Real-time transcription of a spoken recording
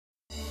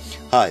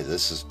Hi,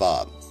 this is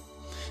Bob,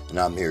 and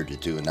I'm here to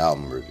do an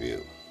album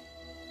review.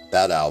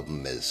 That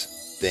album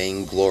is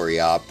Vainglory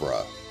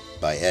Opera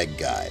by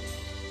Edguy.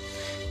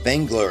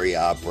 Vainglory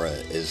Opera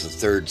is the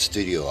third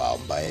studio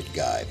album by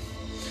Edguy.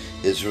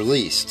 It was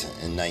released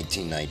in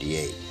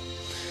 1998.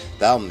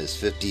 The album is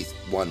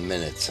 51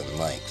 minutes in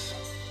length.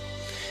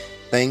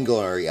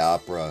 Vainglory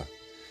Opera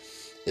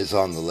is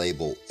on the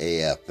label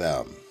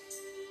AFM.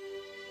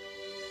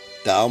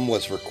 The album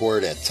was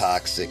recorded at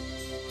Toxic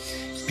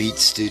Beat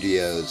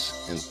Studios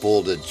in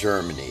Fulda,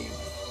 Germany.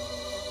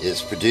 It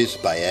is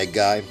produced by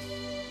Edguy,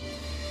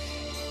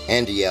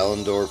 Andy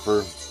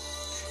Allendorfer,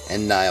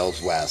 and Niles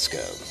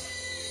Wasco.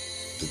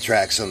 The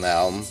tracks on the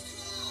album: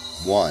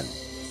 1.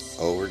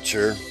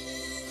 Overture,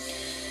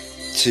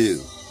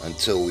 2.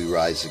 Until We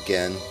Rise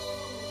Again,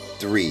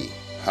 3.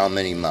 How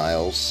Many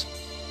Miles,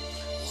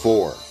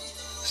 4.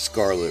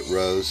 Scarlet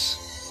Rose,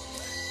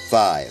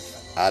 5.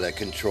 Out of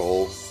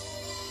Control,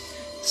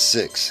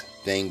 6.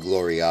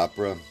 Vainglory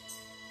Opera,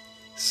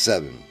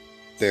 7.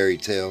 Fairy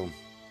Tale,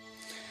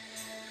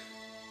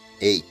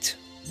 8.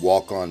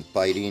 Walk On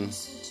Fighting,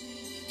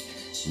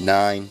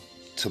 9.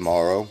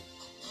 Tomorrow,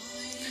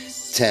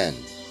 10.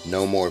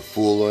 No More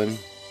Foolin',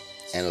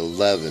 and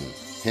 11.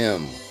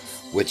 Hymn,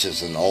 which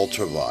is an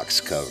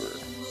Ultravox cover.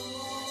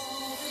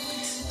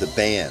 The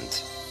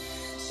band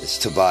is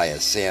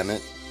Tobias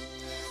Sammet,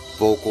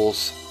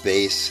 vocals,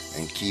 bass,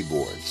 and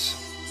keyboards.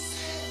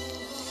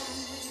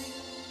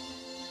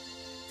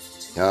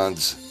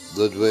 Hans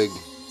Ludwig,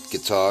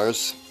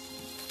 guitars.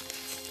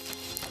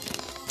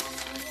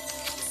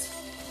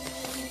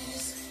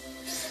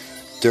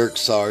 Dirk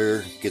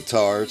Sawyer,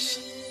 guitars.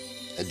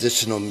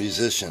 Additional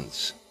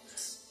musicians: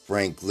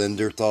 Frank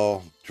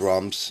Linderthal,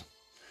 drums,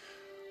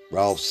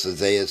 Ralph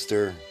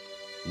Sezaster,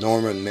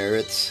 Norman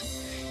Meritz,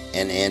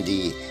 and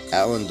Andy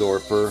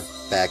Allendorfer,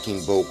 backing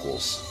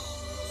vocals.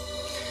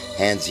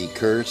 Hansi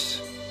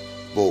Kurz,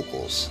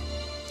 vocals.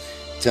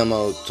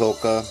 Timo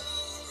Tolka,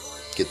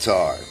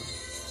 guitar.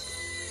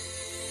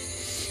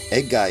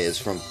 Edguy is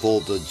from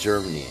Fulda,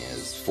 Germany, and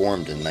is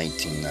formed in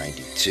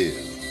 1992.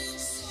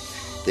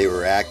 They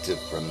were active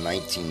from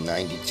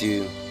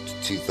 1992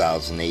 to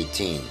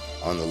 2018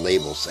 on the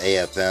labels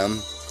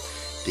AFM,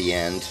 The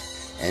End,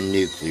 and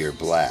Nuclear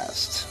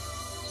Blast.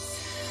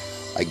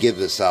 I give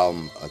this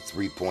album a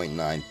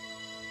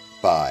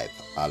 3.95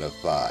 out of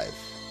 5.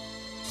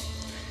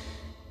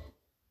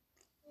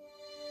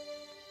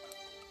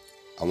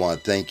 I want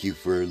to thank you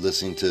for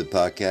listening to the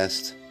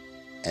podcast,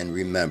 and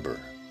remember,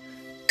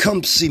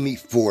 come see me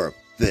for a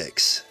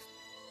fix.